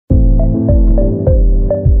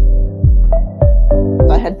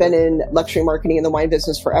had been in luxury marketing in the wine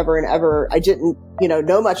business forever and ever. I didn't,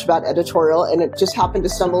 know much about editorial, and it just happened to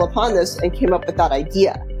stumble upon this and came up with that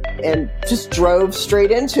idea and just drove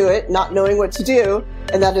straight into it, not knowing what to do.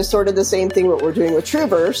 And that is sort of the same thing what we're doing with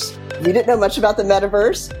TrueVerse. We didn't know much about the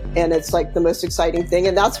metaverse, and it's like the most exciting thing.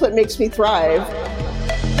 And that's what makes me thrive.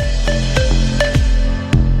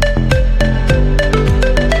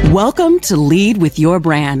 Welcome to Lead with Your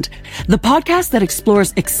Brand, the podcast that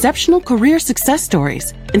explores exceptional career success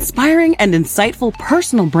stories, inspiring and insightful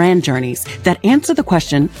personal brand journeys that answer the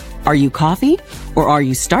question, are you coffee or are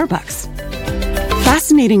you Starbucks?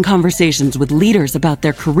 Fascinating conversations with leaders about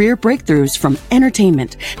their career breakthroughs from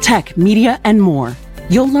entertainment, tech, media, and more.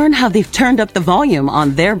 You'll learn how they've turned up the volume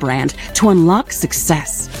on their brand to unlock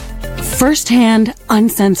success. Firsthand,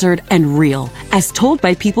 uncensored, and real, as told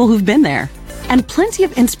by people who've been there. And plenty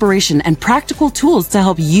of inspiration and practical tools to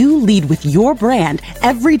help you lead with your brand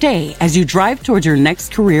every day as you drive towards your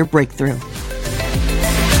next career breakthrough.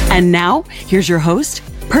 And now, here's your host,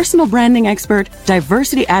 personal branding expert,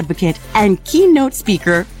 diversity advocate, and keynote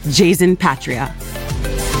speaker, Jason Patria.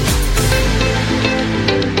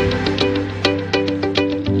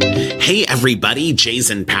 Hey everybody,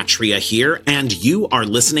 Jason Patria here, and you are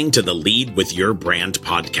listening to the Lead with Your Brand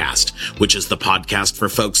podcast, which is the podcast for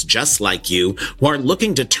folks just like you who are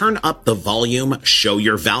looking to turn up the volume, show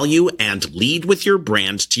your value, and lead with your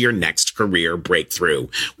brand to your next career breakthrough.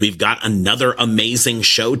 We've got another amazing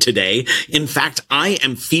show today. In fact, I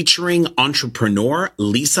am featuring entrepreneur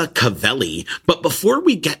Lisa Cavelli. But before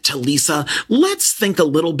we get to Lisa, let's think a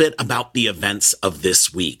little bit about the events of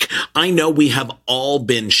this week. I know we have all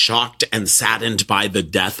been shocked and saddened by the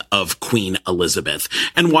death of Queen Elizabeth.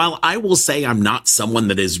 And while I will say I'm not someone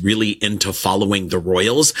that is really into following the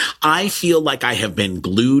royals, I feel like I have been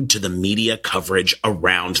glued to the media coverage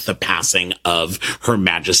around the passing of Her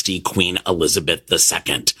Majesty Queen Elizabeth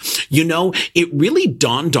II. It really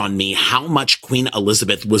dawned on me how much Queen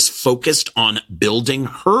Elizabeth was focused on building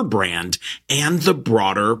her brand and the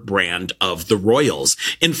broader brand of the royals.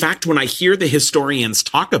 In fact, when I hear the historians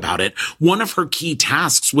talk about it, one of her key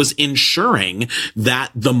tasks was ensuring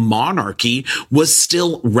that the monarchy was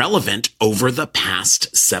still relevant over the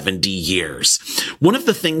past 70 years. One of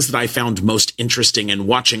the things that I found most interesting in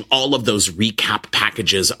watching all of those recap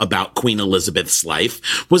packages about Queen Elizabeth's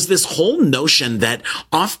life was this whole notion that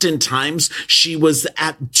oftentimes she was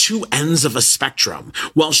at two ends of a spectrum.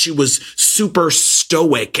 While she was super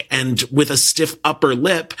stoic and with a stiff upper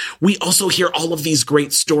lip, we also hear all of these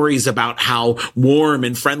great stories about how warm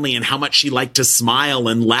and friendly and how much she liked to smile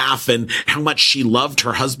and laugh and how much she loved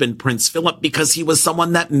her husband, Prince Philip, because he was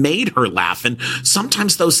someone that made her laugh. And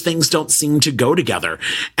sometimes those things don't seem to go together.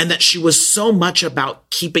 And that she was so much about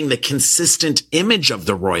keeping the consistent image of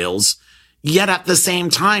the royals, yet at the same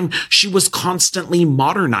time, she was constantly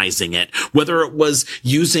modernizing it, whether it was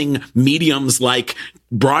using mediums like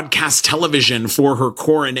broadcast television for her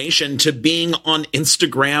coronation to being on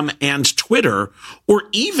Instagram and Twitter, or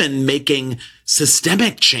even making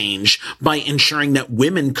systemic change by ensuring that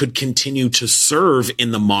women could continue to serve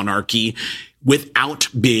in the monarchy without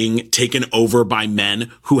being taken over by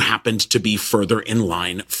men who happened to be further in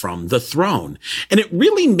line from the throne. And it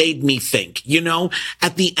really made me think,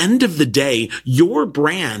 at the end of the day, your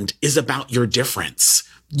brand is about your difference.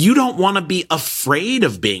 You don't want to be afraid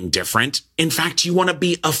of being different. In fact, you want to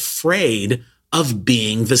be afraid of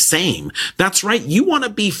being the same. That's right. You want to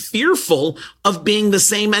be fearful of being the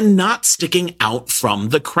same and not sticking out from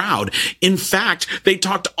the crowd. In fact, they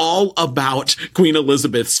talked all about Queen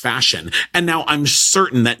Elizabeth's fashion. And now I'm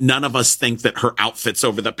certain that none of us think that her outfits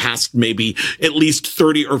over the past maybe at least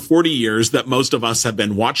 30 or 40 years that most of us have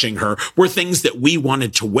been watching her were things that we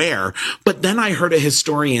wanted to wear. But then I heard a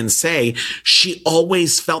historian say she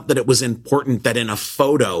always felt that it was important that in a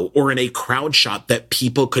photo or in a crowd shot that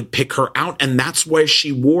people could pick her out. And that's why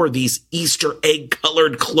she wore these Easter egg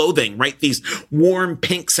colored clothing, right? These warm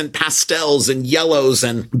pinks and pastels and yellows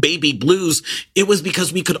and baby blues. It was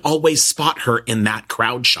because we could always spot her in that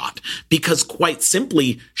crowd shot, because quite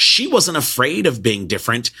simply, she wasn't afraid of being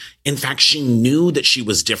different. In fact, she knew that she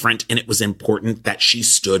was different, and it was important that she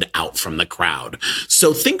stood out from the crowd.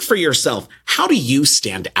 So think for yourself, how do you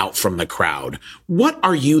stand out from the crowd? What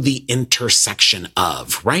are you the intersection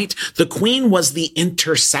of, right? The Queen was the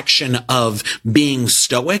intersection of being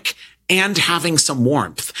stoic and having some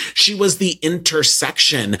warmth. She was the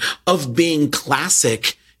intersection of being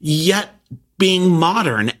classic, yet being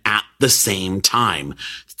modern at the same time.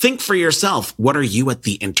 Think for yourself, what are you at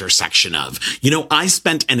the intersection of? I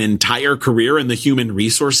spent an entire career in the human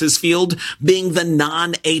resources field being the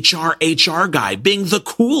non-HR HR guy, being the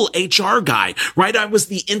cool HR guy, right? I was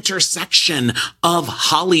the intersection of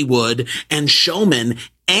Hollywood and showman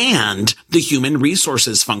and the human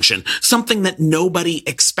resources function, something that nobody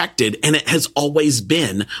expected, and it has always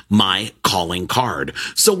been my calling card.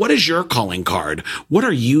 So what is your calling card? What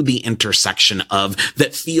are you the intersection of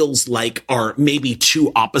that feels like are maybe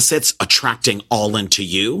two opposites attracting all into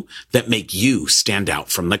you that make you stand out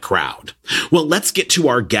from the crowd? Well, let's get to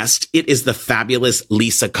our guest. It is the fabulous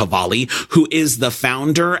Lisa Cavalli, who is the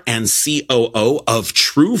founder and COO of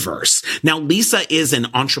Trueverse. Now, Lisa is an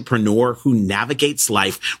entrepreneur who navigates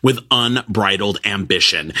life with unbridled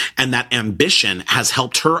ambition, and that ambition has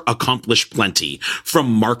helped her accomplish plenty,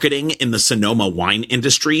 from marketing in the Sonoma wine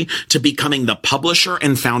industry to becoming the publisher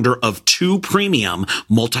and founder of two premium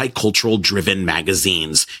multicultural driven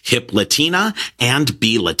magazines, Hip Latina and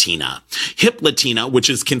Be Latina. Hip Latina, which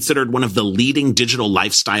is considered one of the leading digital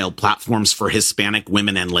lifestyle platforms for Hispanic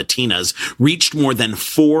women and Latinas, reached more than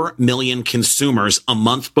 4 million consumers a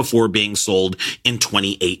month before being sold in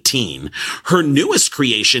 2018. Her newest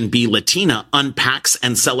creation, Be Latina, unpacks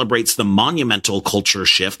and celebrates the monumental culture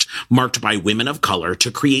shift marked by women of color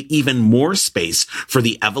to create even more space for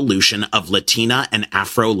the evolution of Latina and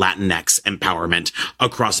Afro-Latinx empowerment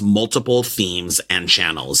across multiple themes and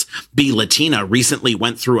channels. Be Latina recently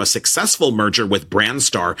went through a successful merger with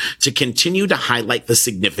Brandstar to continue to highlight the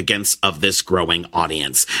significance of this growing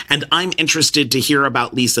audience. And I'm interested to hear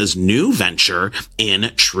about Lisa's new venture in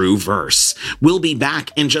Trueverse. We'll be back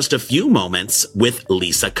in just a few moments with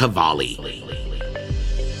Lisa Cavalli.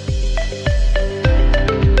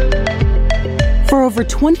 For over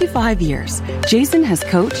 25 years, Jason has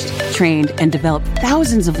coached, trained, and developed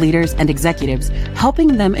thousands of leaders and executives,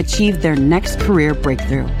 helping them achieve their next career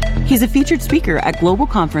breakthrough. He's a featured speaker at global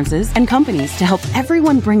conferences and companies to help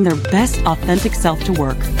everyone bring their best authentic self to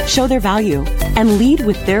work, show their value, and lead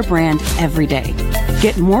with their brand every day.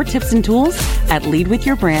 Get more tips and tools at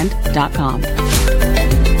leadwithyourbrand.com.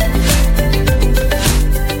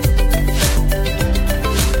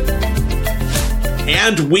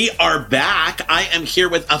 And we are back. I am here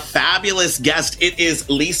with a fabulous guest. It is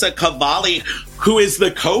Lisa Cavalli, who is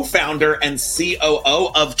the co-founder and COO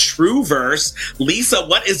of Trueverse. Lisa,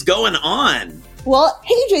 what is going on? Well,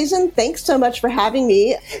 hey, Jason, thanks so much for having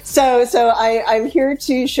me. So I'm here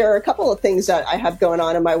to share a couple of things that I have going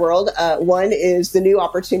on in my world. One is the new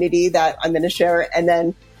opportunity that I'm going to share. And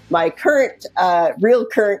then my current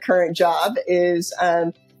job is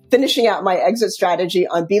finishing out my exit strategy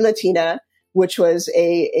on Be Latina, which was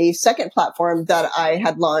a second platform that I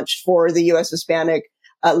had launched for the U.S. Hispanic,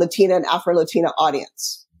 Latina, and Afro-Latina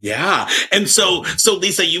audience. Yeah. And so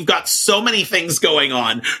Lisa, you've got so many things going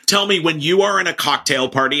on. Tell me, when you are in a cocktail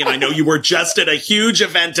party, and I know you were just at a huge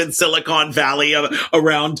event in Silicon Valley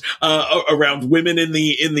around women in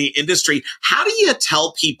the industry, how do you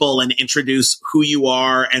tell people and introduce who you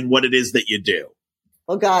are and what it is that you do?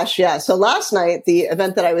 Well, gosh, yeah. So last night, the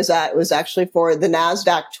event that I was at was actually for the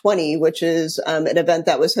NASDAQ 20, which is an event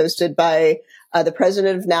that was hosted by the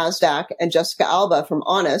president of NASDAQ and Jessica Alba from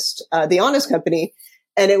Honest, the Honest Company.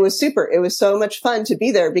 And it was super. It was so much fun to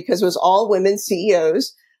be there because it was all women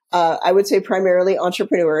CEOs. I would say primarily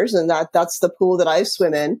entrepreneurs, and that's the pool that I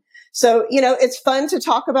swim in. So, it's fun to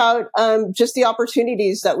talk about just the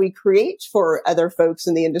opportunities that we create for other folks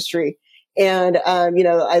in the industry. And,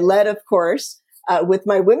 I led, of course, with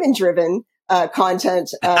my women-driven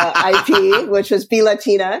content IP, which was Be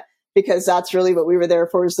Latina, because that's really what we were there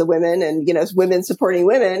for, is the women and, women supporting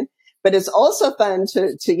women. But it's also fun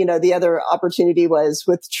to the other opportunity was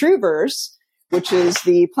with Trueverse, which is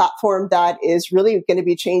the platform that is really going to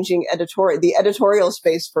be changing the editorial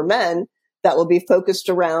space for men that will be focused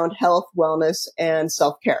around health, wellness, and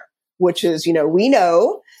self-care, which is, we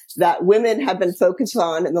know that women have been focused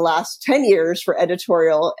on in the last 10 years for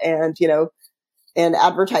editorial and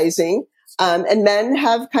advertising. And men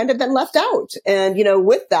have kind of been left out. And,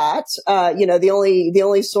 with that, the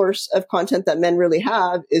only source of content that men really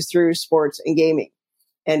have is through sports and gaming.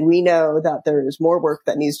 And we know that there's more work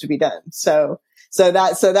that needs to be done. So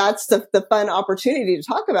that's the fun opportunity to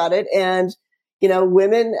talk about it. And,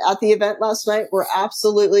 women at the event last night were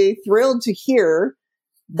absolutely thrilled to hear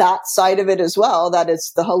that side of it as well, that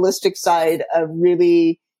it's the holistic side of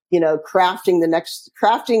really, crafting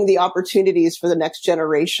the opportunities for the next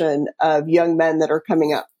generation of young men that are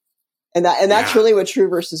coming up. And that's really what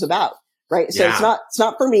Trueverse is about, right? So it's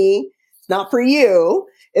not for me. It's not for you.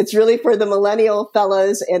 It's really for the millennial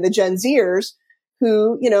fellas and the Gen Zers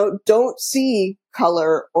who, don't see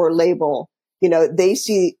color or label. They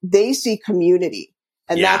see community.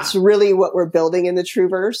 And that's really what we're building in the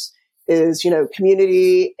Trueverse is,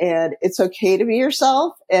 community, and it's okay to be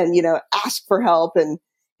yourself and, ask for help and,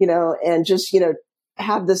 and just,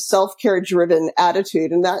 have this self-care driven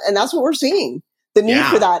attitude. And that's what we're seeing. The need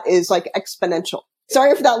for that is like exponential.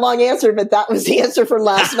 Sorry for that long answer, but that was the answer from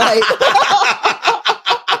last night.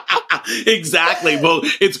 Exactly. Well,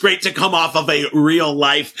 it's great to come off of a real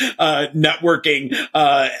life networking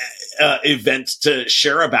event to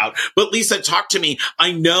share about. But Lisa, talk to me.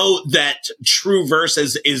 I know that Trueverse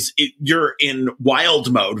is you're in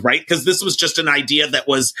wild mode, right? Because this was just an idea that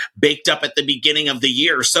was baked up at the beginning of the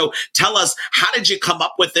year. So tell us, how did you come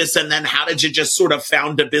up with this? And then how did you just sort of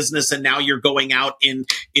found a business and now you're going out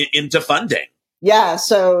into funding? Yeah.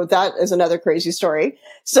 So that is another crazy story.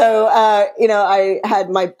 So, I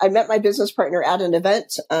met my business partner at an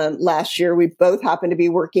event, last year. We both happened to be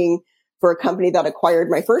working for a company that acquired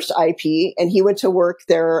my first IP, and he went to work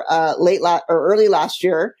there, early last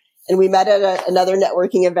year. And we met at another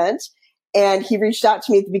networking event, and he reached out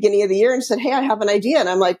to me at the beginning of the year and said, "Hey, I have an idea." And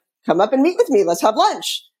I'm like, "Come up and meet with me. Let's have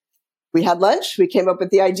lunch." We had lunch. We came up with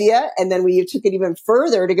the idea, and then we took it even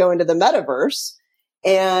further to go into the metaverse.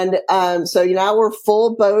 And, so now we're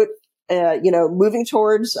full boat, moving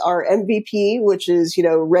towards our MVP, which is,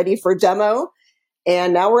 ready for demo.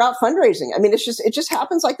 And now we're out fundraising. I mean, it just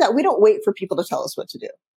happens like that. We don't wait for people to tell us what to do.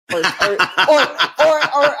 Or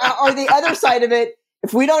the other side of it,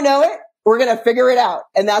 if we don't know it, we're going to figure it out.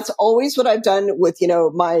 And that's always what I've done with,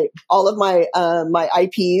 all of my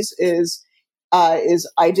IPs is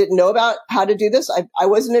I didn't know about how to do this. I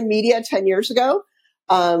wasn't in media 10 years ago.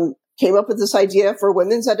 Came up with this idea for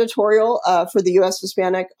women's editorial for the U.S.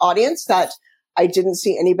 Hispanic audience that I didn't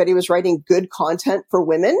see anybody was writing good content for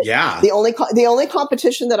women. Yeah. The only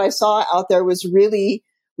competition that I saw out there was really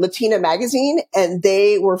Latina Magazine, and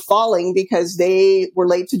they were falling because they were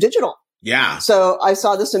late to digital. Yeah. So I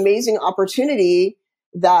saw this amazing opportunity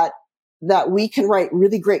that we can write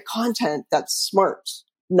really great content that's smart,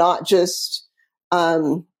 not just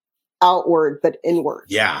outward, but inward.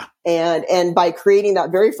 Yeah. And by creating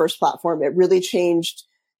that very first platform, it really changed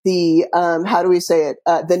the,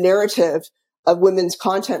 the narrative of women's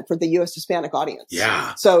content for the U.S. Hispanic audience.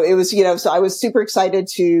 Yeah. So it was, so I was super excited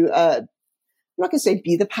to, I'm not going to say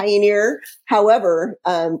be the pioneer. However,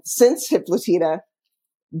 since Hip Latina,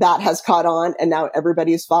 that has caught on, and now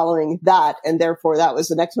everybody is following that. And therefore that was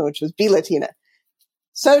the next one, which was Be Latina.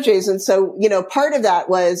 So Jason, part of that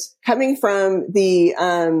was coming from the,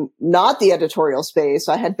 not the editorial space.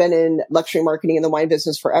 I had been in luxury marketing in the wine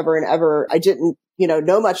business forever and ever. I didn't,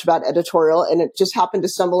 know much about editorial, and it just happened to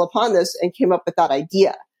stumble upon this and came up with that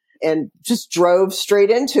idea and just drove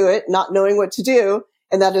straight into it, not knowing what to do.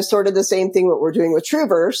 And that is sort of the same thing what we're doing with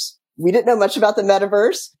Trueverse. We didn't know much about the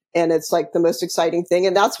metaverse, and it's like the most exciting thing.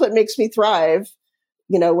 And that's what makes me thrive,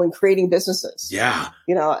 when creating businesses. Yeah.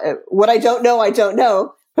 What I don't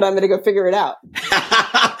know, but I'm going to go figure it out.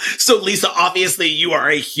 So Lisa, obviously you are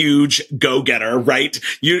a huge go-getter, right?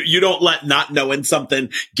 You don't let not knowing something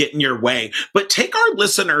get in your way. But take our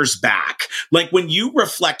listeners back. Like when you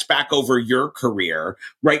reflect back over your career,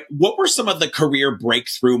 right? What were some of the career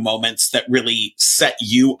breakthrough moments that really set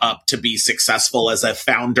you up to be successful as a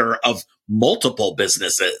founder of multiple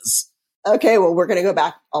businesses? Okay, well, we're going to go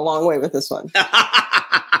back a long way with this one.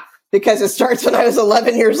 Because it starts when I was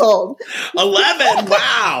 11 years old. 11?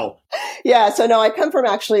 Wow. Yeah. So no, I come from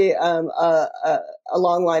actually a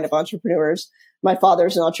long line of entrepreneurs. My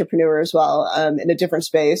father's an entrepreneur as well, in a different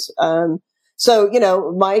space.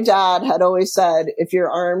 So, my dad had always said, if your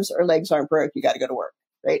arms or legs aren't broke, you got to go to work.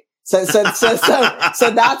 Right. So that's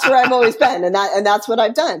where I've always been. And that's what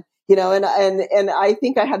I've done, and I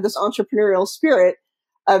think I had this entrepreneurial spirit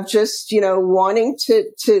of just, wanting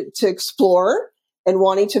to explore and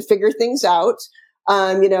wanting to figure things out.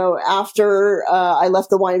 After I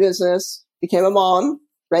left the wine business, became a mom,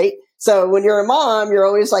 right? So when you're a mom, you're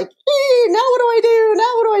always like, now what do I do? Now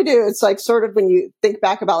what do I do? It's like sort of when you think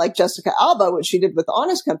back about like Jessica Alba, what she did with the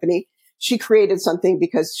Honest Company, she created something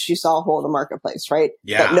because she saw a hole in the marketplace, right?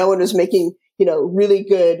 Yeah. That no one was making, really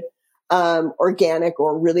good, organic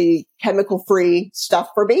or really chemical free stuff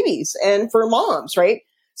for babies and for moms, right?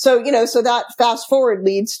 So, so that fast forward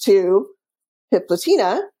leads to Hip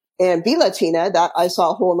Latina and Be Latina, that I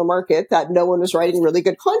saw a hole in the market that no one was writing really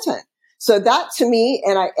good content. So that to me,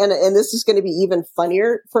 and this is going to be even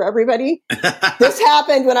funnier for everybody. This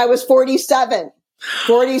happened when I was 47.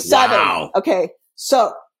 47. Wow. Okay.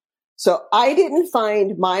 So I didn't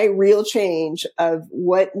find my real change of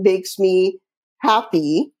what makes me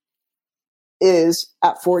happy is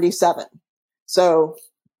at 47. So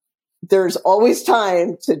there's always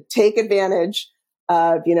time to take advantage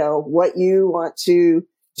of, what you want to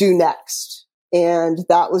do next. And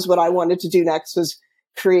that was what I wanted to do next, was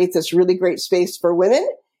create this really great space for women.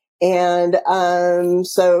 And,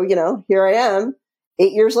 so, here I am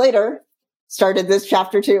 8 years later, started this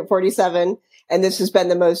chapter 2 at 47. And this has been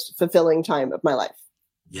the most fulfilling time of my life.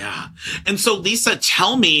 Yeah. And so Lisa,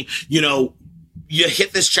 tell me, you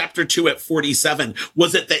hit this chapter 2 at 47.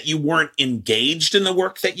 Was it that you weren't engaged in the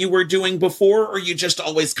work that you were doing before, or you just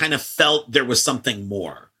always kind of felt there was something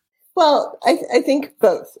more? Well, I think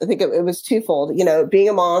both. I think it was twofold. Being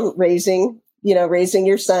a mom, raising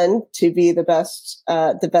your son to be the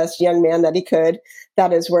best young man that he could.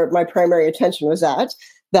 That is where my primary attention was at.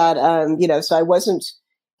 That, so I wasn't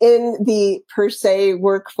in the per se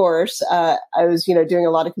workforce. I was, doing a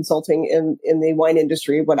lot of consulting in the wine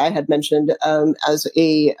industry, what I had mentioned, as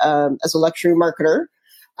a luxury marketer.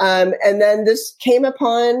 And then this came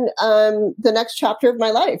upon, the next chapter of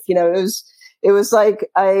my life. It was like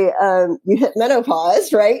you hit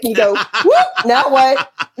menopause, right? And you go, whoop, now what?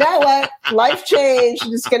 Life changed.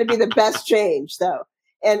 It's going to be the best change, though.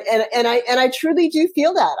 And I truly do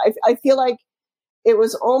feel that. I feel like it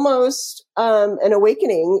was almost an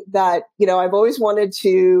awakening that, I've always wanted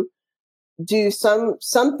to do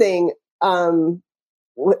something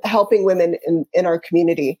helping women in our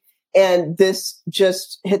community. And this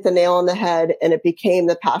just hit the nail on the head, and it became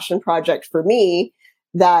the passion project for me,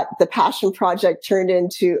 that the passion project turned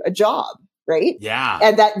into a job, right? Yeah.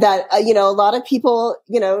 And that a lot of people,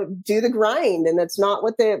 do the grind, and that's not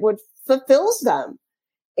what fulfills them.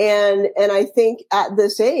 And I think at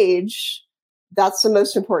this age, that's the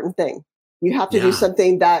most important thing. You have to do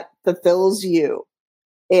something that fulfills you.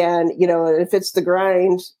 And, if it's the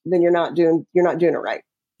grind, then you're not doing it right.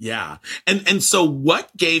 Yeah. And so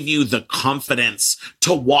what gave you the confidence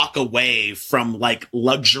to walk away from like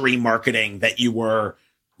luxury marketing that you were,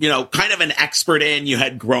 kind of an expert in, you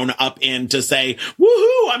had grown up in, to say,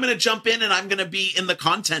 woohoo, I'm going to jump in and I'm going to be in the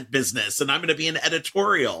content business and I'm going to be an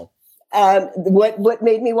editorial? What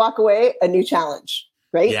made me walk away? A new challenge,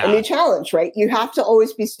 right? Yeah. A new challenge, right? You have to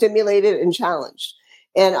always be stimulated and challenged.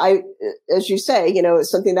 And I, as you say,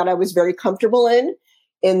 it's something that I was very comfortable in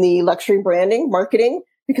the luxury branding, marketing,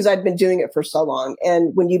 because I'd been doing it for so long.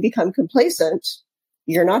 And when you become complacent,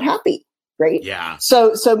 you're not happy, right? Yeah.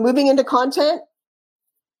 So moving into content,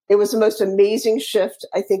 it was the most amazing shift,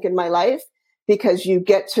 I think, in my life, because you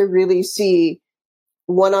get to really see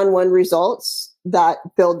one-on-one results that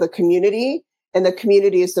build the community. And the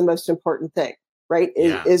community is the most important thing, right?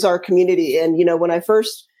 Is our community. And, when I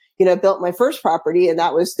first, built my first property, and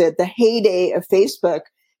that was the heyday of Facebook,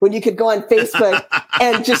 when you could go on Facebook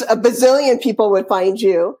and just a bazillion people would find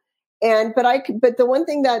you. But the one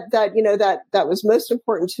thing that was most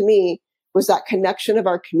important to me was that connection of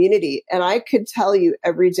our community. And I could tell you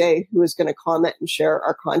every day who was going to comment and share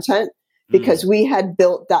our content, because we had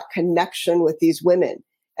built that connection with these women.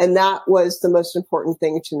 And that was the most important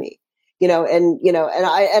thing to me, and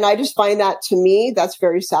I just find that, to me, that's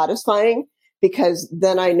very satisfying, because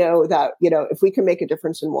then I know that, if we can make a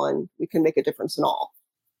difference in one, we can make a difference in all.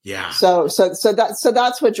 Yeah. So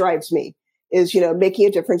that's what drives me, is, making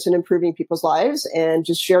a difference and improving people's lives, and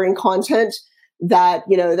just sharing content that,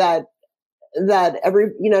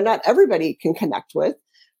 not everybody can connect with.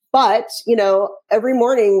 But, every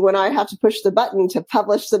morning when I have to push the button to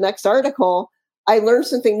publish the next article, I learn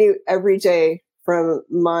something new every day from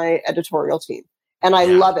my editorial team. And I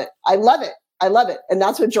love it. I love it. I love it. And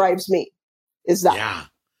that's what drives me, is that. Yeah.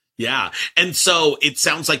 Yeah. And so it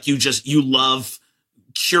sounds like you love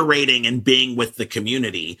curating and being with the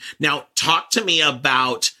community. Now, talk to me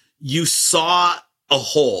about, you saw a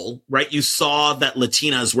hole, right? You saw that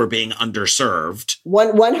Latinas were being underserved.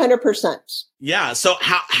 100%. Yeah. So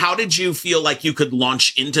how did you feel like you could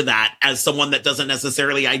launch into that as someone that doesn't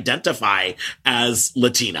necessarily identify as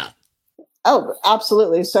Latina? Oh,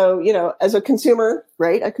 absolutely. So, as a consumer,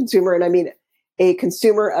 right? A consumer, and I mean a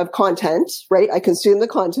consumer of content, right? I consume the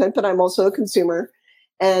content, but I'm also a consumer.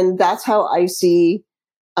 And that's how I see,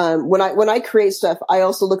 when I create stuff, I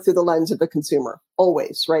also look through the lens of the consumer,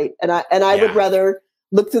 always, right? And I would rather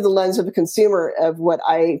look through the lens of a consumer of what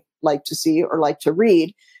I like to see or like to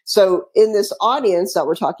read. So in this audience that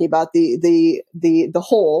we're talking about, the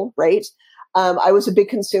whole, right? I was a big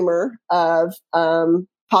consumer of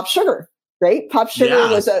Pop Sugar, right? Pop Sugar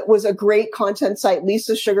was a great content site.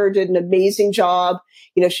 Lisa Sugar did an amazing job.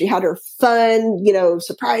 She had her fun,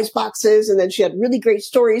 surprise boxes, and then she had really great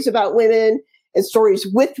stories about women and stories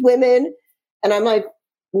with women. And I'm like,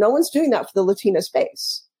 no one's doing that for the Latina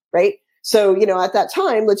space, right? So, at that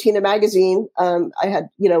time, Latina Magazine, I had,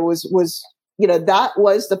 was that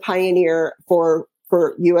was the pioneer for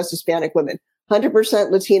U.S. Hispanic women.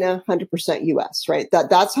 100% Latina, 100% U.S., right?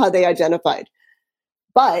 That's how they identified.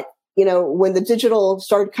 But, when the digital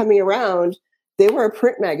started coming around, they were a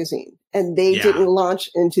print magazine and they didn't launch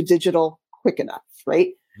into digital quick enough,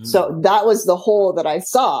 right? So that was the hole that I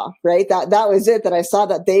saw, right? That was it, that I saw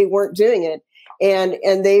that they weren't doing it.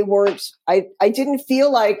 And they weren't, I didn't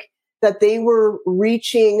feel like that they were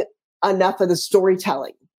reaching enough of the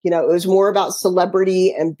storytelling. It was more about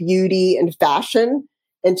celebrity and beauty and fashion.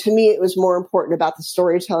 And to me, it was more important about the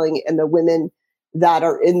storytelling and the women that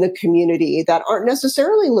are in the community that aren't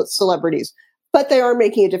necessarily celebrities, but they are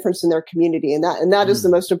making a difference in their community. And that is the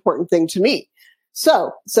most important thing to me.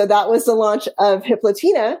 So that was the launch of Hip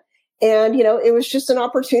Latina. And, it was just an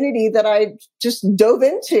opportunity that I just dove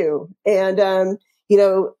into and,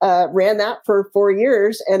 ran that for 4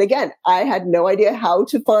 years. And again, I had no idea how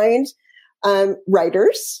to find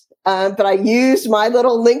writers, but I used my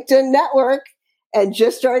little LinkedIn network and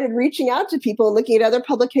just started reaching out to people and looking at other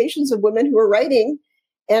publications of women who were writing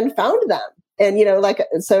and found them. And,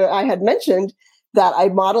 so I had mentioned that I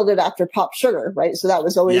modeled it after Pop Sugar, right? So that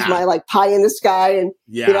was always my pie in the sky. And,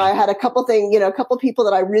 I had a couple people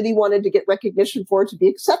that I really wanted to get recognition for to be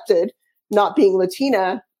accepted, not being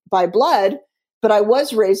Latina by blood, but I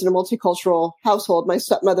was raised in a multicultural household. My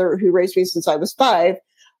stepmother, who raised me since I was 5,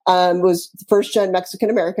 was first gen Mexican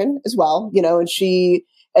American as well, and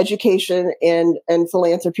education and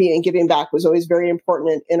philanthropy and giving back was always very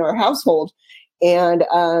important in our household. And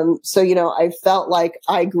so, I felt like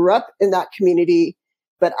I grew up in that community,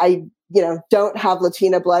 but I, don't have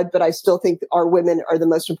Latina blood, but I still think our women are the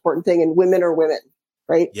most important thing, and women are women,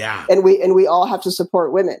 right? Yeah. And we all have to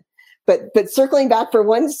support women. But circling back for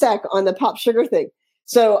one sec on the Pop Sugar thing.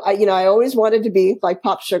 So I always wanted to be like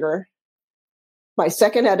Pop Sugar. My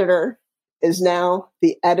second editor is now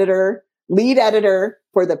the lead editor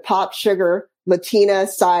for the Pop Sugar Latina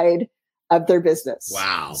side of their business.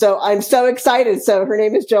 Wow. So I'm so excited. So her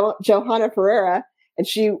name is Johanna Ferreira, and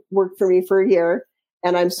she worked for me for a year.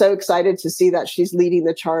 And I'm so excited to see that she's leading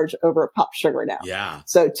the charge over at Pop Sugar now. Yeah.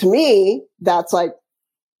 So to me, that's like,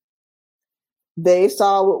 they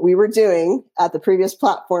saw what we were doing at the previous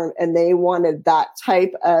platform and they wanted that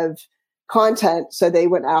type of content. So they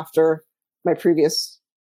went after my previous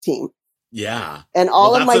team. Yeah. And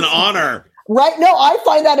all of that's my an honor. Right. No, I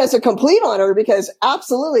find that as a complete honor because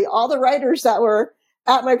absolutely all the writers that were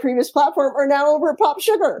at my previous platform are now over at Pop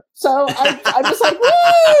Sugar. So I'm just like,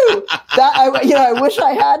 woo! I wish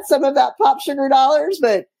I had some of that Pop Sugar dollars,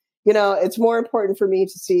 but it's more important for me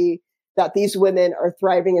to see that these women are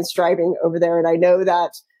thriving and striving over there. And I know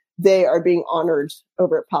that they are being honored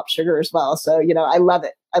over at Pop Sugar as well. So, I love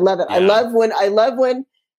it. I love it. Yeah. I love when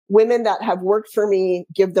women that have worked for me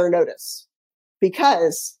give their notice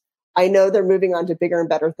because I know they're moving on to bigger and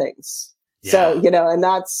better things. Yeah. So,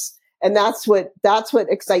 and that's what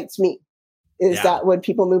excites me is that when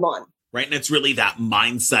people move on. Right. And it's really that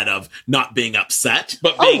mindset of not being upset,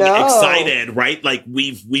 but being excited, right? Like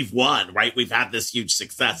we've won, right? We've had this huge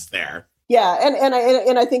success there. Yeah.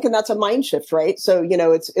 And I think, and that's a mind shift, right? So,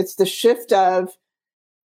 it's the shift of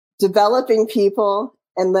developing people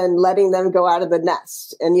and then letting them go out of the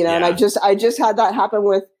nest. And, and I just had that happen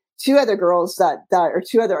with two other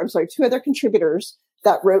contributors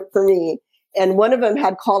that wrote for me. And one of them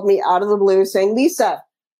had called me out of the blue saying, Lisa,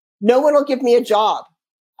 no one will give me a job.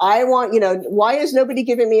 I want, why is nobody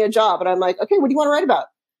giving me a job? And I'm like, okay, what do you want to write about?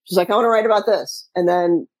 She's like, I want to write about this. And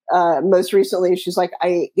then, most recently, she's like,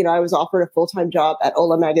 I was offered a full-time job at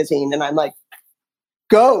Ola magazine. And I'm like,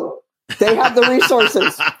 go, they have the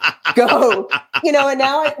resources, go, and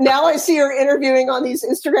now I see her interviewing on these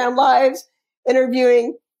Instagram lives,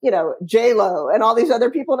 interviewing, J-Lo and all these other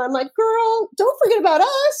people. And I'm like, girl, don't forget about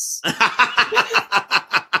us.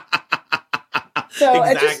 So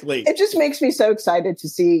exactly. it just makes me so excited to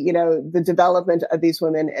see, the development of these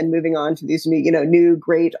women and moving on to these new, new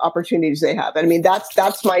great opportunities they have. And I mean,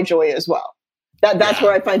 that's my joy as well. That's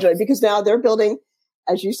where I find joy because now they're building,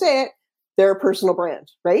 as you say it, their personal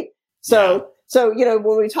brand, right? So,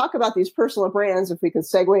 when we talk about these personal brands, if we can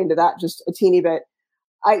segue into that just a teeny bit,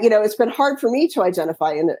 it's been hard for me to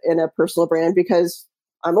identify in a personal brand because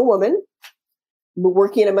I'm a woman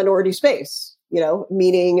working in a minority space.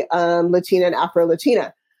 Meaning Latina and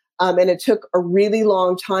Afro-Latina. And it took a really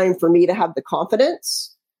long time for me to have the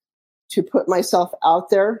confidence to put myself out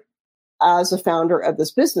there as a founder of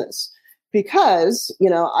this business because,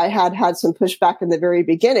 I had some pushback in the very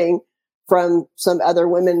beginning from some other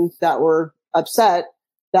women that were upset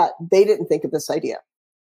that they didn't think of this idea.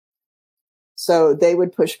 So they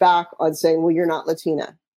would push back on saying, well, you're not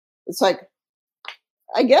Latina. It's like,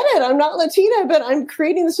 I get it. I'm not Latina, but I'm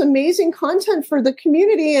creating this amazing content for the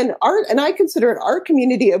community and art. And I consider it our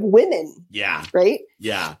community of women. Yeah. Right.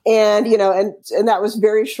 Yeah. And, and that was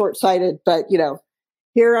very short-sighted, but,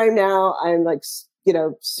 here I'm now, I'm like,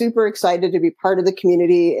 super excited to be part of the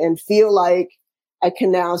community and feel like I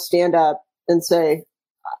can now stand up and say,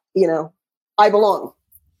 I belong.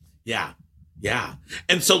 Yeah. Yeah.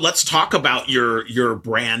 And so let's talk about your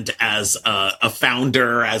brand as a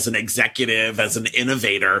founder, as an executive, as an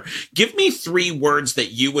innovator. Give me 3 words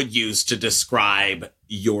that you would use to describe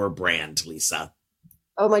your brand, Lisa.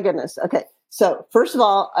 Oh my goodness. Okay. So first of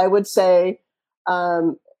all, I would say,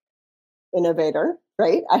 innovator,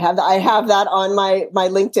 right? I have that on my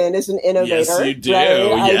LinkedIn as an innovator. Yes, you do.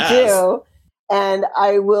 Right? Yes. I do. And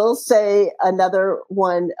I will say another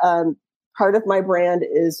one, part of my brand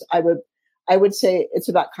is I would say it's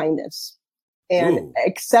about kindness and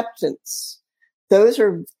acceptance. Those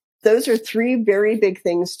are 3 very big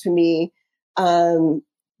things to me.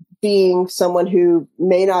 Being someone who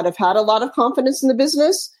may not have had a lot of confidence in the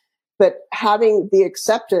business, but having the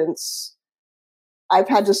acceptance, I've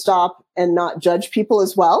had to stop and not judge people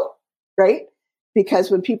as well, right? Because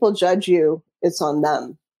when people judge you, it's on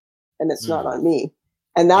them and it's not on me.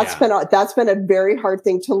 And that's been a very hard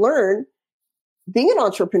thing to learn being an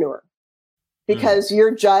entrepreneur. Because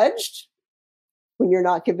you're judged when you're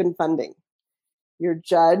not given funding. You're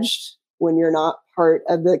judged when you're not part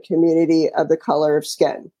of the community of the color of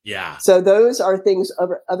skin. Yeah. So those are things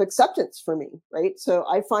of acceptance for me, right? So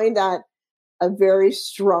I find that a very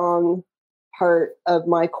strong part of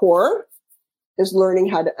my core is learning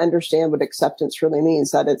how to understand what acceptance really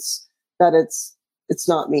means. That it's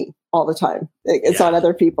not me all the time. It's on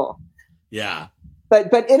other people. Yeah.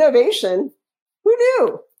 But innovation, who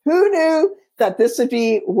knew? Who knew that this would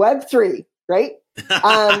be Web3, right?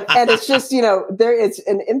 And it's just, it's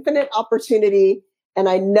an infinite opportunity, and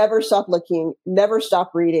I never stop looking, never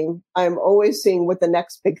stop reading. I'm always seeing what the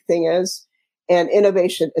next big thing is. And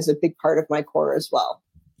innovation is a big part of my core as well.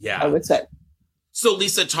 Yeah. I would say. So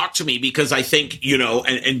Lisa, talk to me, because I think,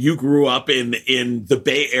 and you grew up in the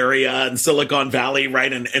Bay Area and Silicon Valley,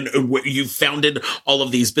 right? And you founded all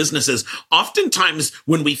of these businesses. Oftentimes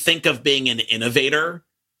when we think of being an innovator,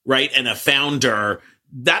 right, and a founder,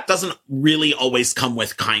 that doesn't really always come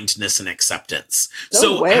with kindness and acceptance.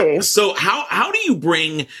 No way. So how do you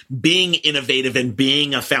bring being innovative and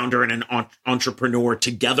being a founder and an entrepreneur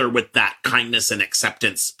together with that kindness and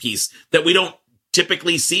acceptance piece that we don't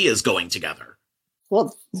typically see as going together?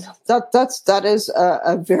 Well, that is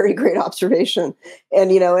a very great observation. And,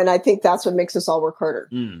 and I think that's what makes us all work harder.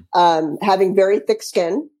 Having very thick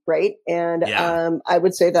skin, right? And I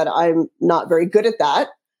would say that I'm not very good at that.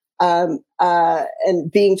 And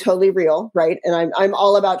being totally real, right? And I'm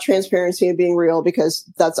all about transparency and being real, because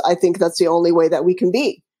I think that's the only way that we can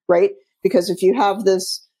be, right? Because if you have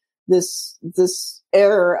this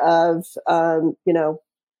air of,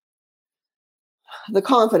 the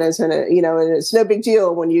confidence in it, and it's no big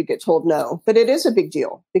deal when you get told no, but it is a big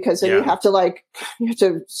deal, because then you have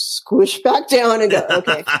to squish back down and go,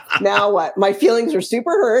 okay, now what? My feelings are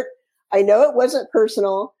super hurt. I know it wasn't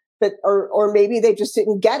personal, but, or maybe they just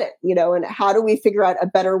didn't get it, and how do we figure out a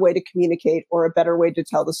better way to communicate or a better way to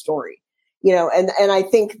tell the story, and I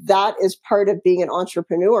think that is part of being an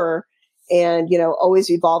entrepreneur, and,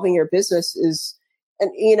 always evolving your business is,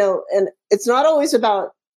 and it's not always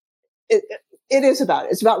about it. It's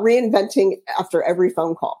about reinventing after every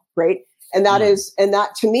phone call, right? And that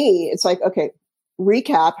to me, it's like, okay,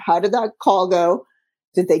 recap. How did that call go?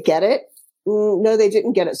 Did they get it? No, they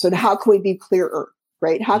didn't get it. So how can we be clearer,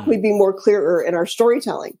 right? How can we be more clearer in our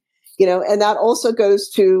storytelling? And that also goes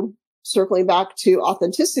to circling back to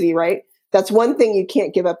authenticity, right? That's one thing you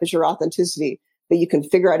can't give up is your authenticity, but you can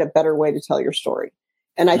figure out a better way to tell your story.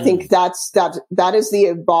 And I think that is the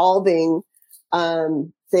evolving,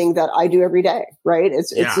 thing that I do every day, right?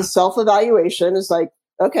 It's a self-evaluation. It's like,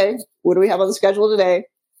 okay, what do we have on the schedule today?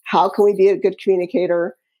 How can we be a good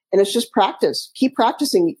communicator? And it's just practice. Keep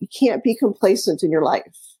practicing. You can't be complacent in your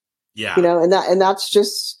life. Yeah. And that's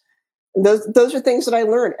just, those are things that I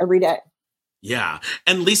learn every day. Yeah.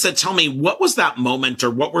 And Lisa, tell me, what was that moment,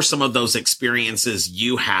 or what were some of those experiences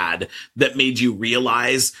you had that made you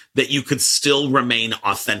realize that you could still remain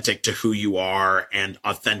authentic to who you are and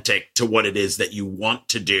authentic to what it is that you want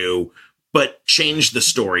to do, but change the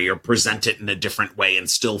story or present it in a different way and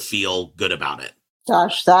still feel good about it?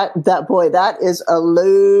 Gosh, that is a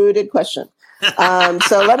loaded question.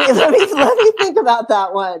 So let me think about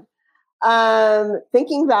that one.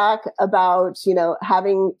 Thinking back about,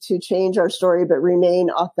 having to change our story, but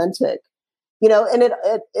remain authentic. and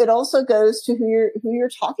it also goes to who you're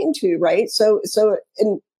talking to, right? So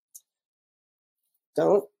and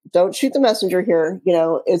don't shoot the messenger here.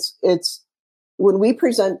 It's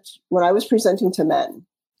when I was presenting to men,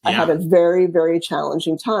 I had a very, very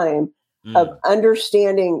challenging time of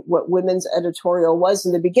understanding what women's editorial was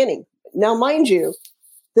in the beginning. Now, mind you,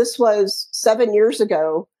 this was 7 years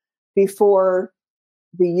ago, before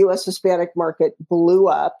the U.S. Hispanic market blew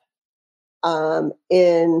up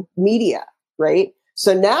in media, right?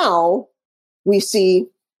 So now we see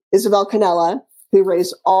Isabel Canella, who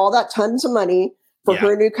raised all that tons of money for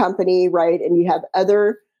her new company, right? And you have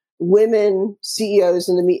other women CEOs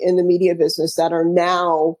in the media business that are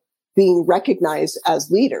now being recognized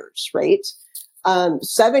as leaders, right?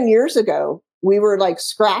 7 years ago, we were like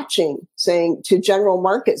scratching, saying to general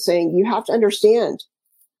market, saying, you have to understand,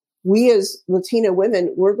 we as Latina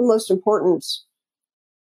women, we're the most important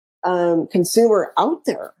consumer out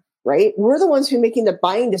there, right? We're the ones who are making the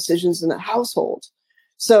buying decisions in the household.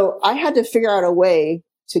 So I had to figure out a way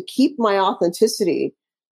to keep my authenticity,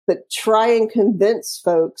 but try and convince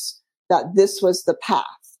folks that this was the path.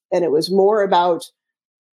 And it was more about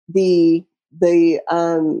the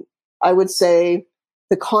I would say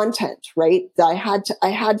the content, right? I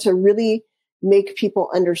had to really make people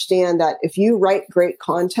understand that if you write great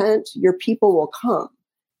content, your people will come.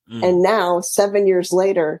 And now 7 years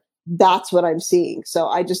later, that's what I'm seeing. So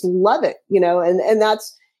I just love it, and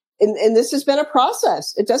that's, and this has been a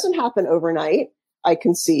process. It doesn't happen overnight. I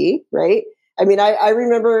can see, right? I mean, I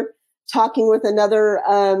remember talking with another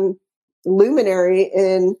luminary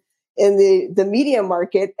in the media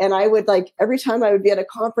market, and I would every time I would be at a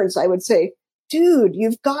conference, I would say, dude,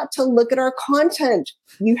 you've got to look at our content.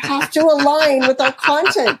 You have to align with our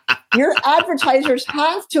content. Your advertisers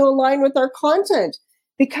have to align with our content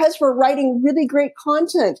because we're writing really great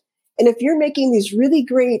content. And if you're making these really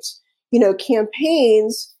great,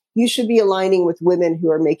 campaigns, you should be aligning with women who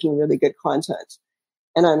are making really good content.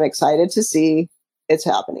 And I'm excited to see it's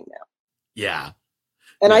happening now. Yeah.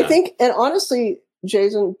 And I think, and honestly,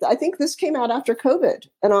 Jason, I think this came out after COVID.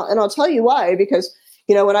 And I'll tell you why, because,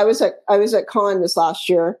 when I was at Con this last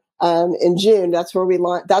year, in June, that's where we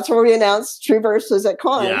announced TrueVerse was at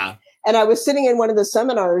Con. Yeah. And I was sitting in one of the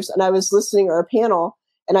seminars and I was listening, or a panel,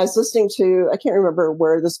 and I was listening to, I can't remember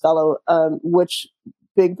where this fellow, which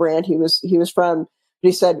big brand he was from, but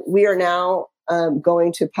he said, we are now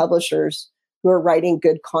going to publishers who are writing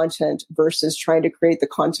good content versus trying to create the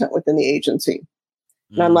content within the agency.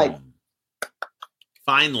 And I'm like,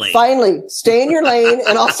 finally, stay in your lane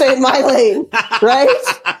and I'll stay in my lane. Right.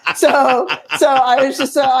 So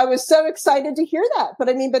I was so excited to hear that. But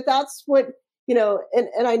but that's what,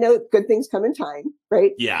 and I know good things come in time.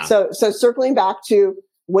 Right. Yeah. So circling back to,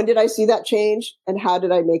 when did I see that change and how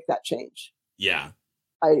did I make that change? Yeah.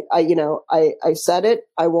 I said it,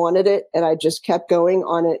 I wanted it, and I just kept going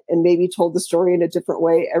on it, and maybe told the story in a different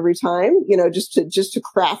way every time, just to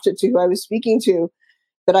craft it to who I was speaking to.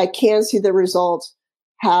 But I can see the result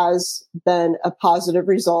has been a positive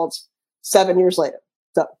result 7 years later.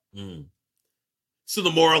 So the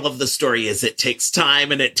moral of the story is it takes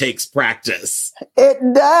time and it takes practice. It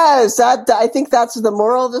does. I think that's the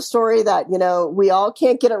moral of the story, that, we all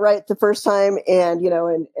can't get it right the first time. And,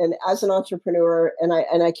 and as an entrepreneur, and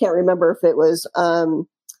I can't remember if it was,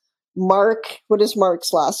 Mark, what is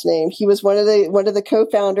Mark's last name? He was one of the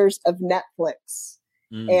co-founders of Netflix.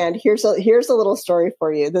 And here's a little story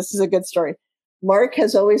for you. This is a good story. Mark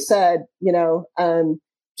has always said,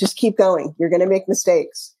 just keep going. You're going to make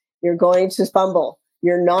mistakes. You're going to fumble.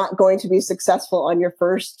 You're not going to be successful on your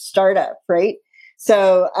first startup, right?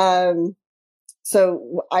 So I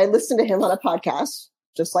listened to him on a podcast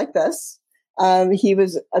just like this. He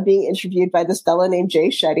was being interviewed by this fellow named Jay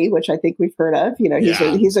Shetty, which I think we've heard of.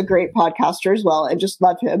 He's a great podcaster as well, and just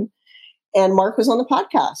love him. And Mark was on the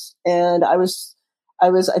podcast, and I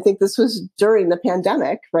think this was during the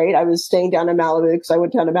pandemic, right? I was staying down in Malibu because I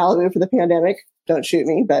went down to Malibu for the pandemic. Don't shoot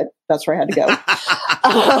me, but that's where I had to go.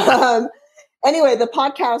 Anyway, the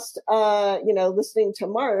podcast, listening to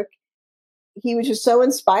Mark, he was just so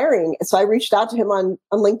inspiring. So I reached out to him on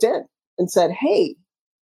LinkedIn and said, hey,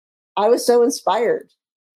 I was so inspired.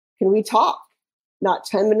 Can we talk? Not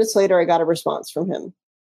 10 minutes later, I got a response from him.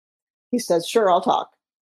 He said, sure, I'll talk.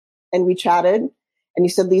 And we chatted. And he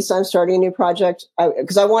said, Lisa, I'm starting a new project,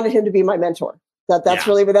 because I wanted him to be my mentor. That's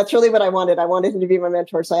really what I wanted. I wanted him to be my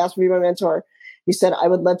mentor. So I asked him to be my mentor. He said, I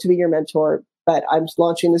would love to be your mentor, but I'm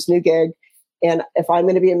launching this new gig. And if I'm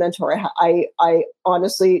going to be a mentor, I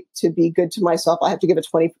honestly, to be good to myself, I have to give it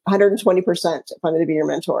 120% if I'm going to be your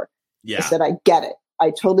mentor. Yeah. I said, I get it.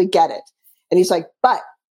 I totally get it. And he's like, but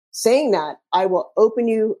saying that, I will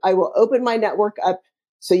open my network up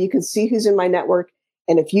so you can see who's in my network.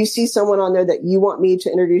 And if you see someone on there that you want me to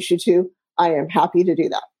introduce you to, I am happy to do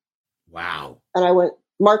that. Wow. And I went,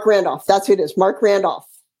 Mark Randolph. That's who it is. Mark Randolph.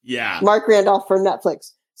 Yeah. Mark Randolph from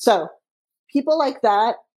Netflix. So people like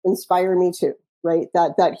that inspire me too, right?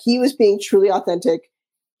 That he was being truly authentic.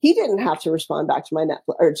 He didn't have to respond back to my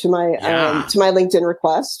Netflix or to my LinkedIn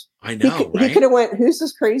request. I know, He could have went, who's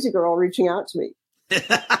this crazy girl reaching out to me?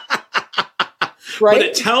 Right? But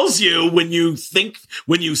it tells you when you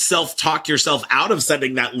self-talk yourself out of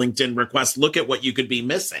sending that LinkedIn request, look at what you could be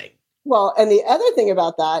missing. Well, and the other thing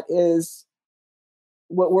about that is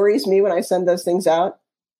what worries me when I send those things out.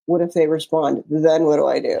 What if they respond? Then what do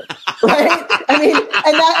I do? Right? I mean,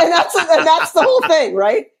 and that's the whole thing,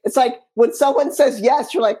 right? It's like when someone says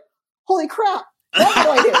yes, you're like, holy crap, now what do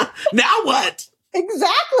I do? Now what?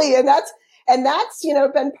 Exactly. And that's,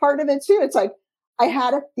 been part of it too. It's like, I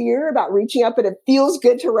had a fear about reaching out, but it feels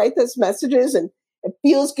good to write those messages and it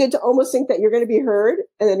feels good to almost think that you're going to be heard.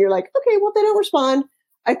 And then you're like, okay, well, if they don't respond,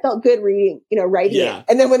 I felt good writing it.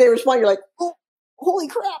 And then when they respond, you're like, oh, holy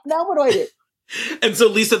crap, now what do I do? And so,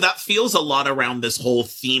 Lisa, that feels a lot around this whole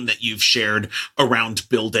theme that you've shared around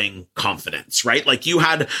building confidence, right? Like you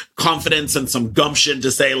had confidence and some gumption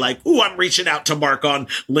to say like, oh, I'm reaching out to Mark on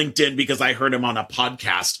LinkedIn because I heard him on a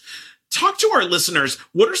podcast. Talk to our listeners.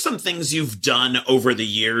 What are some things you've done over the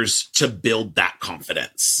years to build that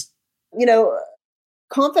confidence?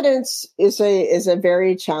 Confidence is a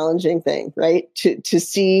very challenging thing, right? To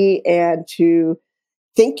see and to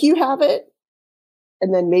think you have it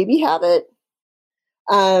and then maybe have it.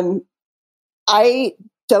 I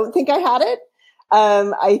don't think I had it.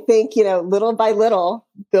 I think, little by little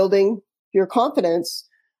building your confidence,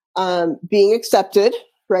 being accepted,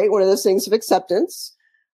 right? One of those things of acceptance.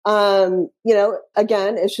 Again,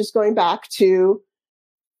 it's just going back to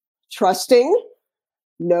trusting,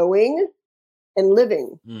 knowing, and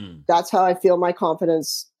living. That's how I feel my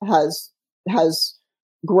confidence has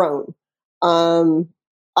grown.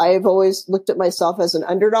 I've always looked at myself as an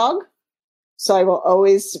underdog. So I will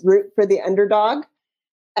always root for the underdog.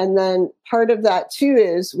 And then part of that too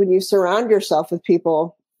is when you surround yourself with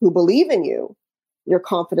people who believe in you, your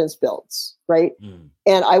confidence builds, right?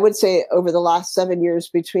 And I would say over the last 7 years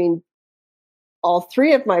between all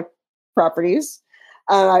three of my properties,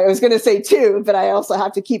 I was going to say two, but I also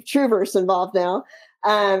have to keep Trueverse involved now,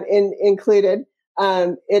 included.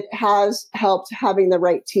 It has helped having the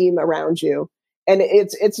right team around you. And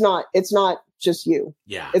it's not just you.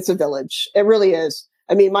 Yeah. It's a village. It really is.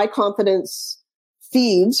 I mean, my confidence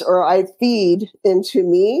I feed into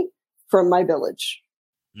me from my village.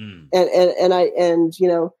 And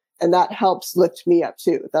that helps lift me up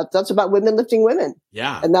too. That's about women lifting women.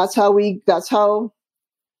 Yeah. And that's how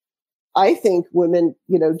I think women,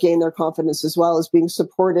 gain their confidence as well as being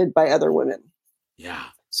supported by other women. Yeah.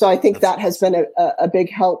 So I think that has been a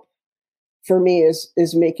big help for me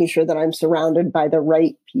is making sure that I'm surrounded by the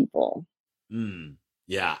right people.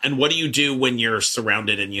 Yeah. And what do you do when you're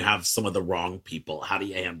surrounded and you have some of the wrong people? How do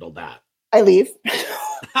you handle that? I leave.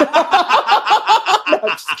 No, I'm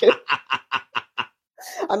just kidding.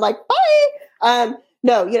 I'm like, bye.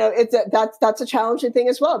 No, that's a challenging thing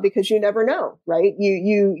as well, because you never know, right?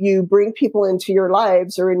 You bring people into your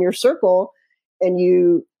lives or in your circle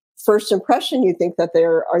and first impression, you think that they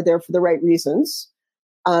are there for the right reasons.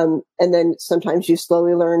 And then sometimes you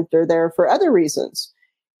slowly learn they're there for other reasons.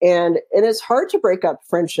 And it's hard to break up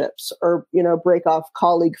friendships or, break off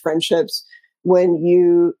colleague friendships when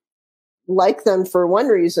you like them for one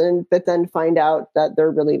reason, but then find out that they're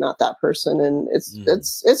really not that person. And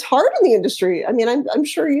it's hard in the industry. I mean, I'm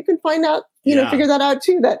sure you can find out, figure that out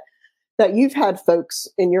too, that you've had folks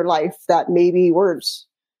in your life that maybe weren't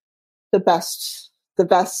the best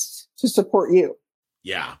to support you.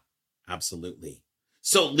 Yeah, absolutely.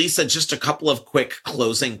 So, Lisa, just a couple of quick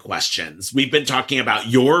closing questions. We've been talking about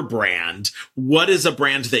your brand. What is a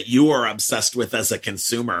brand that you are obsessed with as a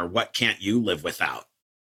consumer? What can't you live without?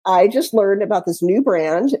 I just learned about this new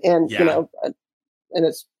brand and, and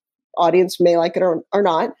its audience may like it or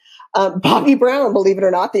not. Bobbi Brown, believe it or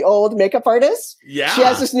not, the old makeup artist. Yeah. She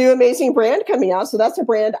has this new amazing brand coming out. So that's a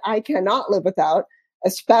brand I cannot live without,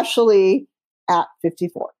 especially at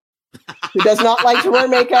 54. Who does not like to wear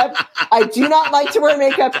makeup. I do not like to wear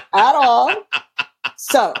makeup at all.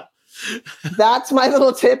 So that's my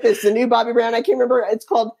little tip is the new Bobbi Brown. I can't remember. I think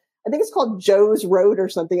it's called Joe's Road or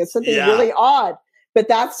something. It's something really odd, but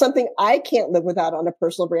that's something I can't live without on a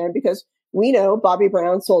personal brand because we know Bobbi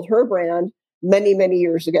Brown sold her brand many, many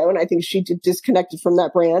years ago. And I think she disconnected from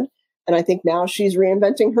that brand. And I think now she's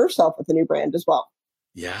reinventing herself with a new brand as well.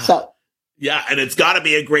 Yeah. So Yeah, and it's got to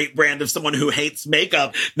be a great brand of someone who hates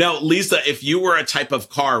makeup. Now, Lisa, if you were a type of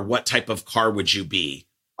car, what type of car would you be?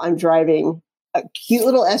 I'm driving a cute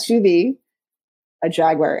little SUV, a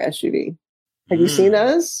Jaguar SUV. Have you seen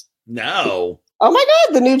those? No. Oh my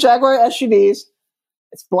God, the new Jaguar SUVs.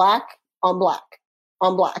 It's black on black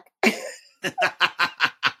on black.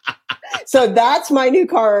 So that's my new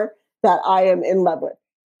car that I am in love with.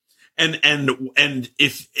 And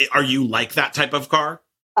if are you like that type of car?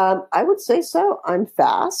 I would say so. I'm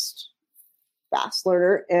fast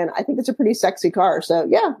learner, and I think it's a pretty sexy car. So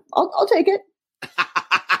yeah, I'll take it.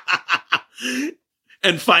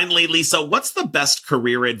 And finally, Lisa, what's the best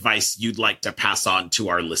career advice you'd like to pass on to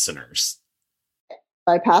our listeners?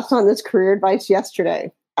 I passed on this career advice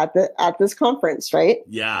yesterday at this conference, right?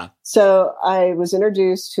 Yeah. So I was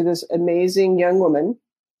introduced to this amazing young woman,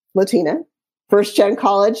 Latina, first gen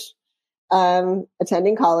college,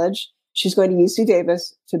 attending college. She's going to UC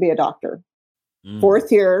Davis to be a doctor.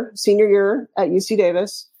 Senior year at UC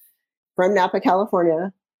Davis from Napa,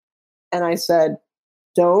 California. And I said,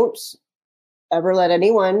 don't ever let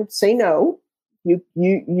anyone say no.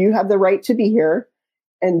 You have the right to be here,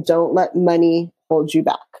 and don't let money hold you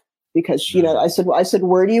back. Because, I said,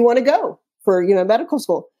 where do you want to go for, medical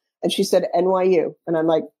school? And she said, NYU. And I'm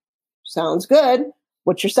like, sounds good.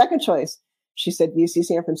 What's your second choice? She said, UC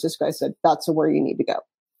San Francisco. I said, that's where you need to go.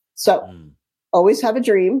 So always have a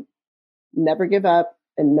dream, never give up,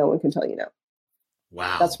 and no one can tell you no.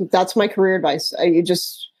 Wow. That's my career advice. You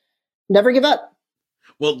just never give up.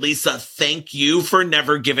 Well, Lisa, thank you for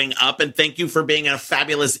never giving up, and thank you for being a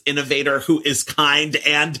fabulous innovator who is kind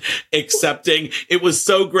and accepting. It was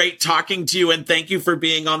so great talking to you, and thank you for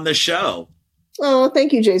being on the show. Oh,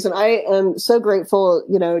 thank you, Jason. I am so grateful,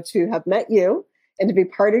 to have met you and to be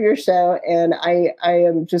part of your show, and I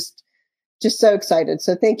am just so excited.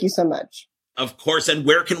 So thank you so much. Of course. And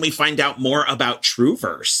where can we find out more about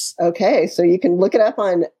Trueverse? Okay, so you can look it up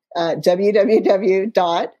on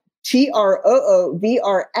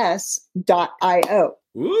www.TROOVRS.io.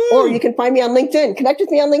 Or you can find me on LinkedIn. Connect with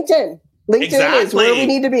me on LinkedIn. LinkedIn is where we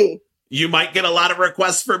need to be. You might get a lot of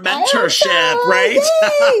requests for mentorship, right?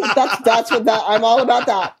 I'm all about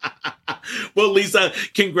that. Well, Lisa,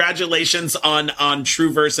 congratulations on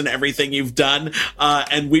Trueverse and everything you've done.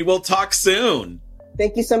 And we will talk soon.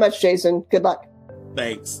 Thank you so much, Jason. Good luck.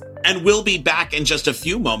 Thanks. And we'll be back in just a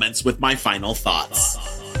few moments with my final thoughts.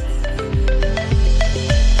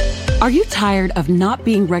 Are you tired of not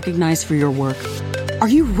being recognized for your work? Are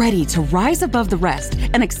you ready to rise above the rest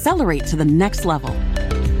and accelerate to the next level?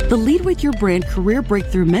 The Lead with Your Brand Career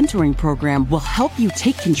Breakthrough Mentoring Program will help you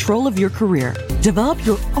take control of your career, develop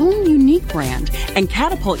your own unique brand, and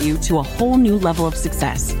catapult you to a whole new level of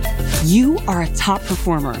success. You are a top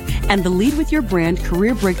performer, and the Lead with Your Brand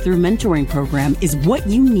Career Breakthrough Mentoring Program is what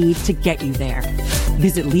you need to get you there.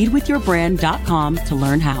 Visit leadwithyourbrand.com to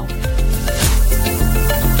learn how.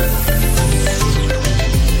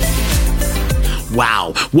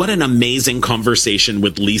 Wow, what an amazing conversation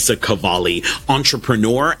with Lisa Cavalli,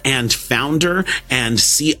 entrepreneur and founder and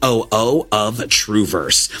COO of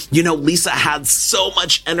Trueverse. Lisa had so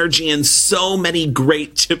much energy and so many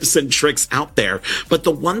great tips and tricks out there. But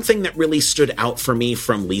the one thing that really stood out for me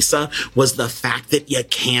from Lisa was the fact that you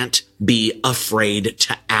can't be afraid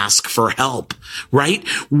to ask for help, right?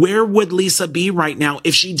 Where would Lisa be right now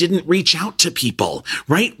if she didn't reach out to people,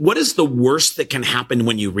 right? What is the worst that can happen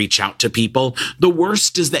when you reach out to people? The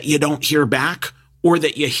worst is that you don't hear back or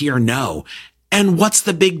that you hear no. And what's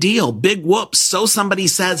the big deal? Big whoops. So somebody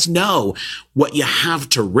says no. What you have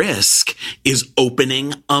to risk is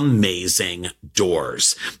opening amazing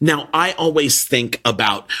doors. Now, I always think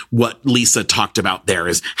about what Lisa talked about there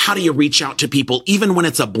is how do you reach out to people, even when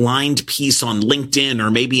it's a blind piece on LinkedIn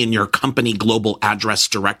or maybe in your company global address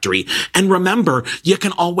directory. And remember, you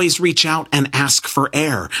can always reach out and ask for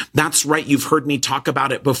air. That's right. You've heard me talk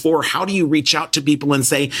about it before. How do you reach out to people and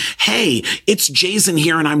say, hey, it's Jason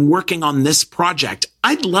here and I'm working on this project.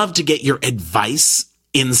 I'd love to get your advice,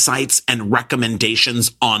 insights, and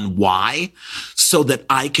recommendations on why so that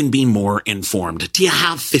I can be more informed. Do you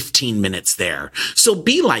have 15 minutes there? So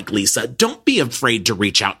be like Lisa. Don't be afraid to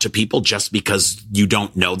reach out to people just because you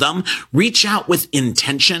don't know them. Reach out with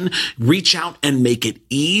intention. Reach out and make it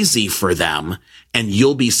easy for them. And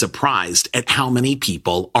you'll be surprised at how many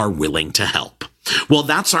people are willing to help. Well,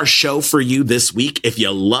 that's our show for you this week. If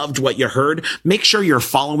you loved what you heard, make sure you're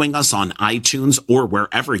following us on iTunes or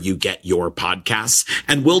wherever you get your podcasts,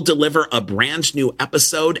 and we'll deliver a brand new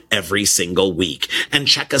episode every single week. And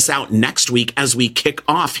check us out next week as we kick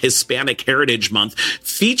off Hispanic Heritage Month,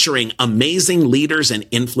 featuring amazing leaders and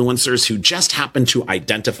influencers who just happen to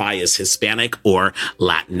identify as Hispanic or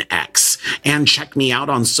Latinx. And check me out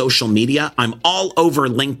on social media. I'm all over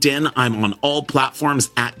LinkedIn. I'm on all platforms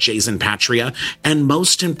at Jason Patria. And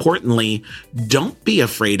most importantly, don't be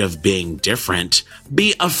afraid of being different.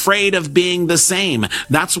 Be afraid of being the same.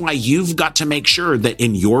 That's why you've got to make sure that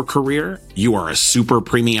in your career, you are a super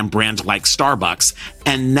premium brand like Starbucks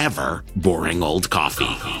and never boring old coffee.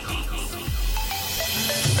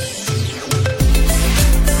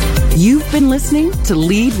 You've been listening to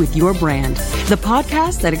Lead with Your Brand, the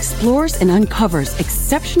podcast that explores and uncovers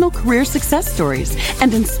exceptional career success stories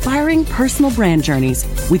and inspiring personal brand journeys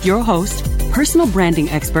with your host, personal branding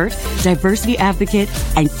expert, diversity advocate,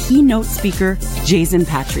 and keynote speaker, Jason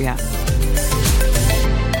Patria.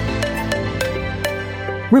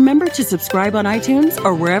 Remember to subscribe on iTunes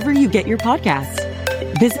or wherever you get your podcasts.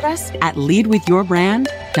 Visit us at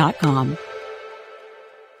leadwithyourbrand.com.